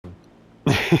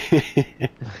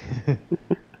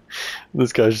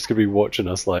This guy's just gonna be watching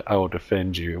us like, I will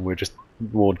defend you, and we're just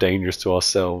more dangerous to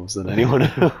ourselves than anyone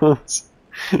else.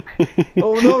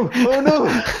 Oh no! Oh no!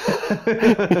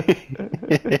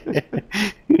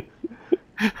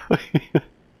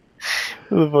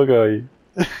 Where the fuck are you?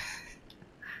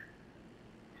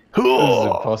 This is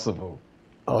impossible.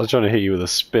 I was trying to hit you with a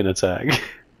spin attack.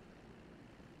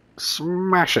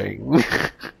 Smashing!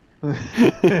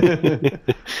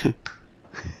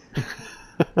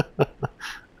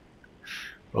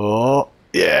 Oh,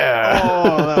 yeah!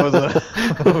 Oh,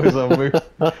 that was a move.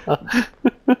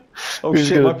 Oh Who's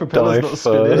shit, my gonna propeller's die not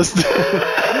first?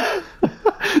 spinning.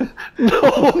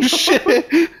 No, shit!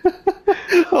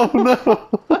 Oh no!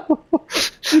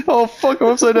 Oh fuck, I'm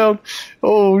upside down!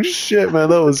 Oh shit, man,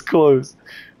 that was close.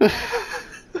 We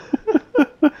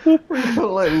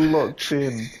got like locked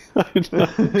in. I know.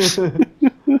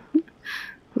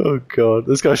 Oh god,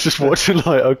 this guy's just watching like,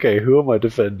 okay, who am I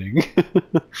defending?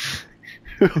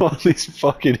 Who are these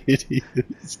fucking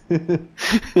idiots?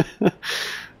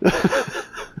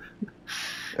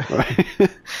 Right.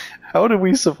 How did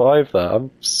we survive that?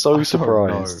 I'm so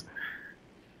surprised.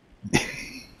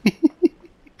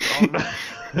 Oh, no.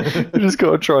 We just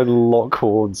gotta try and lock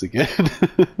horns again.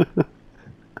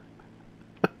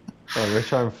 Oh, we're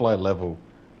trying to fly level.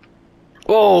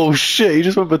 Oh shit, he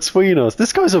just went between us.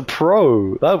 This guy's a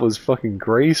pro. That was fucking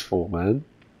graceful, man.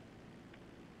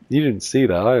 You didn't see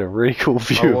that. I had a really cool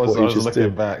view of what I you was just looking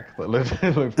did. back. That looked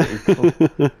pretty cool.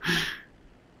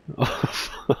 Oh,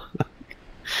 fuck.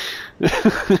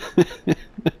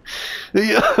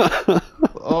 Yeah.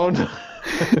 Oh no.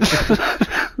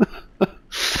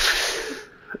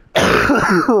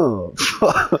 Oh,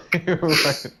 fuck. You're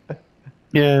right.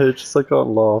 Yeah, it's just I can't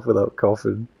laugh without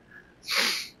coughing.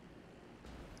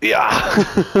 Yeah.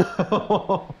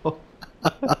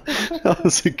 That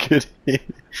was a good hit.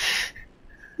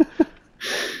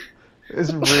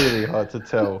 It's really hard to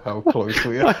tell how close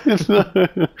we are. I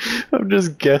know. I'm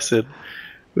just guessing.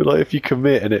 But like, if you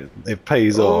commit and it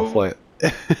pays off, like.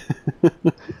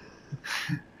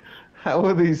 How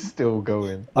are these still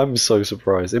going? I'm so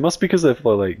surprised. It must be because they're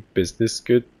for like business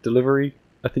good delivery.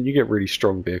 I think you get really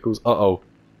strong vehicles. Uh-oh.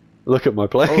 Look at my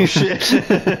plane. Oh shit.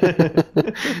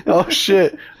 Oh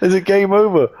shit. Is it game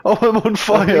over? Oh, I'm on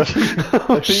fire.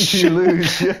 I think you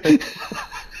lose, yeah.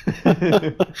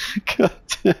 God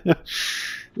damn.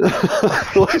 I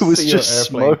thought it was See your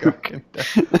just airplane smoke. going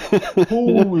down.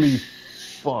 Holy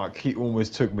fuck, he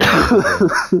almost took me out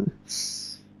again.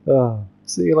 Oh,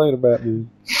 see you later, Batman.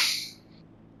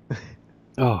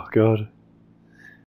 Oh, God.